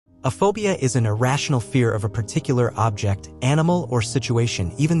A phobia is an irrational fear of a particular object, animal, or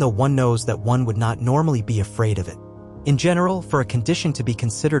situation even though one knows that one would not normally be afraid of it. In general, for a condition to be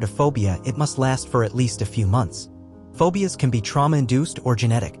considered a phobia, it must last for at least a few months. Phobias can be trauma-induced or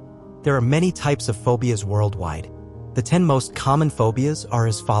genetic. There are many types of phobias worldwide. The 10 most common phobias are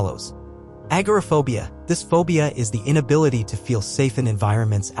as follows. Agoraphobia. This phobia is the inability to feel safe in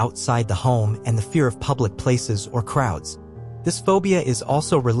environments outside the home and the fear of public places or crowds. This phobia is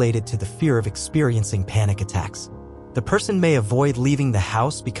also related to the fear of experiencing panic attacks. The person may avoid leaving the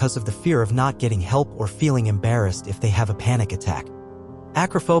house because of the fear of not getting help or feeling embarrassed if they have a panic attack.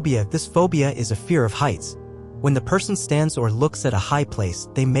 Acrophobia. This phobia is a fear of heights. When the person stands or looks at a high place,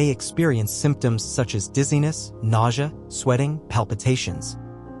 they may experience symptoms such as dizziness, nausea, sweating, palpitations.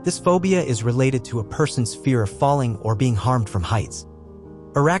 This phobia is related to a person's fear of falling or being harmed from heights.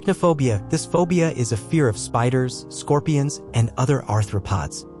 Arachnophobia. This phobia is a fear of spiders, scorpions, and other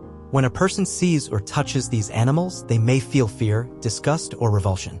arthropods. When a person sees or touches these animals, they may feel fear, disgust, or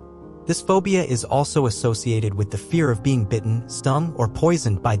revulsion. This phobia is also associated with the fear of being bitten, stung, or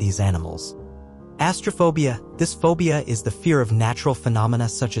poisoned by these animals. Astraphobia. This phobia is the fear of natural phenomena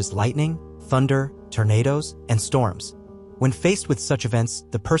such as lightning, thunder, tornadoes, and storms. When faced with such events,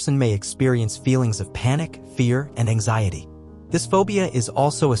 the person may experience feelings of panic, fear, and anxiety. This phobia is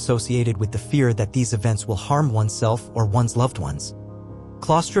also associated with the fear that these events will harm oneself or one's loved ones.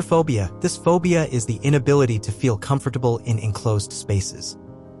 Claustrophobia. This phobia is the inability to feel comfortable in enclosed spaces.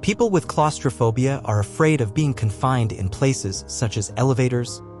 People with claustrophobia are afraid of being confined in places such as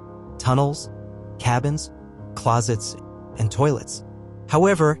elevators, tunnels, cabins, closets, and toilets.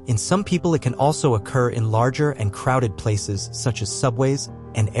 However, in some people it can also occur in larger and crowded places such as subways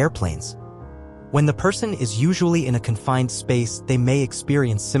and airplanes. When the person is usually in a confined space, they may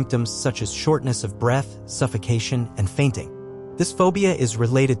experience symptoms such as shortness of breath, suffocation, and fainting. This phobia is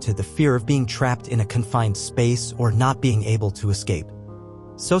related to the fear of being trapped in a confined space or not being able to escape.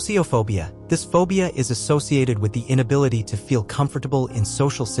 Sociophobia. This phobia is associated with the inability to feel comfortable in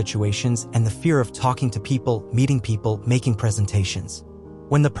social situations and the fear of talking to people, meeting people, making presentations.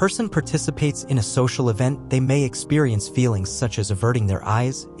 When the person participates in a social event, they may experience feelings such as averting their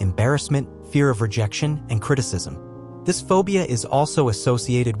eyes, embarrassment, fear of rejection, and criticism. This phobia is also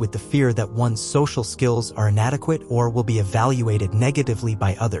associated with the fear that one's social skills are inadequate or will be evaluated negatively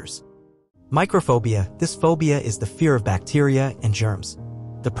by others. Microphobia. This phobia is the fear of bacteria and germs.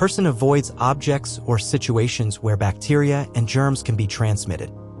 The person avoids objects or situations where bacteria and germs can be transmitted.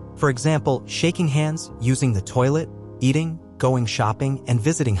 For example, shaking hands, using the toilet, eating, going shopping, and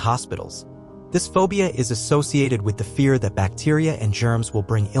visiting hospitals. This phobia is associated with the fear that bacteria and germs will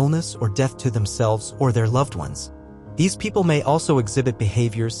bring illness or death to themselves or their loved ones. These people may also exhibit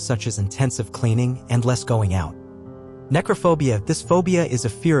behaviors such as intensive cleaning and less going out. Necrophobia. This phobia is a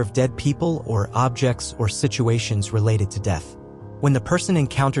fear of dead people or objects or situations related to death. When the person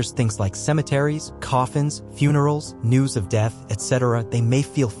encounters things like cemeteries, coffins, funerals, news of death, etc., they may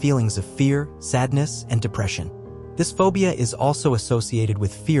feel feelings of fear, sadness, and depression. This phobia is also associated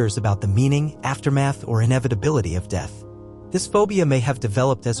with fears about the meaning, aftermath, or inevitability of death. This phobia may have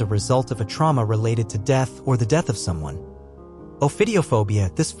developed as a result of a trauma related to death or the death of someone.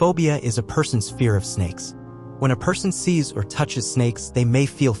 Ophidiophobia. This phobia is a person's fear of snakes. When a person sees or touches snakes, they may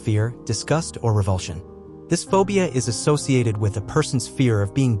feel fear, disgust, or revulsion. This phobia is associated with a person's fear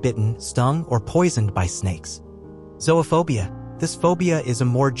of being bitten, stung, or poisoned by snakes. Zoophobia. This phobia is a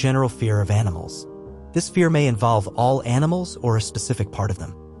more general fear of animals. This fear may involve all animals or a specific part of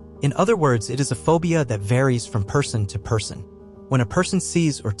them. In other words, it is a phobia that varies from person to person. When a person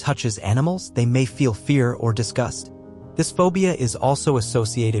sees or touches animals, they may feel fear or disgust. This phobia is also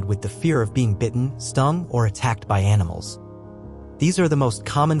associated with the fear of being bitten, stung, or attacked by animals. These are the most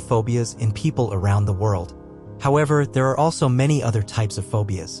common phobias in people around the world. However, there are also many other types of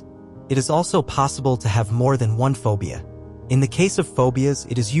phobias. It is also possible to have more than one phobia. In the case of phobias,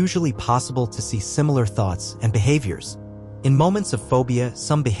 it is usually possible to see similar thoughts and behaviors. In moments of phobia,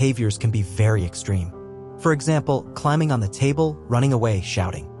 some behaviors can be very extreme. For example, climbing on the table, running away,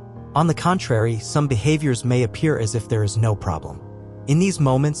 shouting. On the contrary, some behaviors may appear as if there is no problem. In these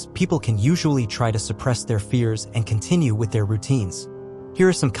moments, people can usually try to suppress their fears and continue with their routines. Here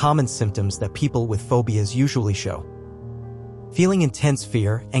are some common symptoms that people with phobias usually show. Feeling intense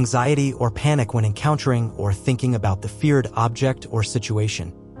fear, anxiety, or panic when encountering or thinking about the feared object or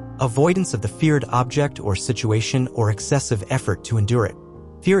situation. Avoidance of the feared object or situation or excessive effort to endure it.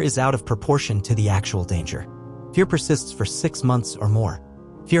 Fear is out of proportion to the actual danger. Fear persists for 6 months or more.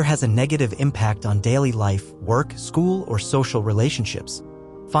 Fear has a negative impact on daily life, work, school, or social relationships.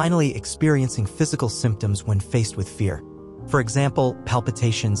 Finally, experiencing physical symptoms when faced with fear. For example,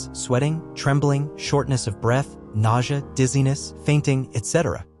 palpitations, sweating, trembling, shortness of breath, nausea, dizziness, fainting,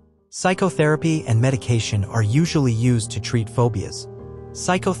 etc. Psychotherapy and medication are usually used to treat phobias.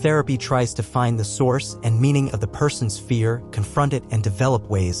 Psychotherapy tries to find the source and meaning of the person's fear, confront it, and develop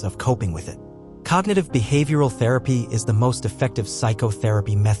ways of coping with it. Cognitive behavioral therapy is the most effective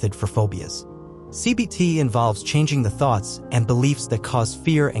psychotherapy method for phobias. CBT involves changing the thoughts and beliefs that cause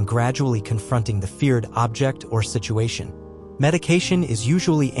fear and gradually confronting the feared object or situation. Medication is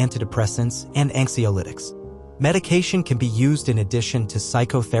usually antidepressants and anxiolytics. Medication can be used in addition to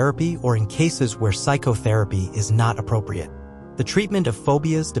psychotherapy or in cases where psychotherapy is not appropriate. The treatment of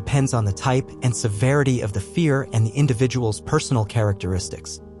phobias depends on the type and severity of the fear and the individual's personal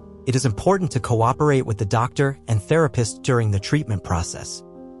characteristics. It is important to cooperate with the doctor and therapist during the treatment process.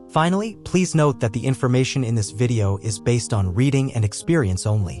 Finally, please note that the information in this video is based on reading and experience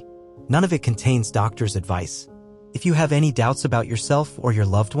only. None of it contains doctor's advice. If you have any doubts about yourself or your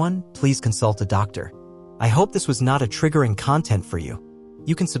loved one, please consult a doctor. I hope this was not a triggering content for you.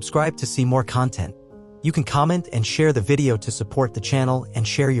 You can subscribe to see more content. You can comment and share the video to support the channel and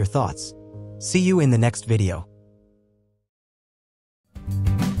share your thoughts. See you in the next video.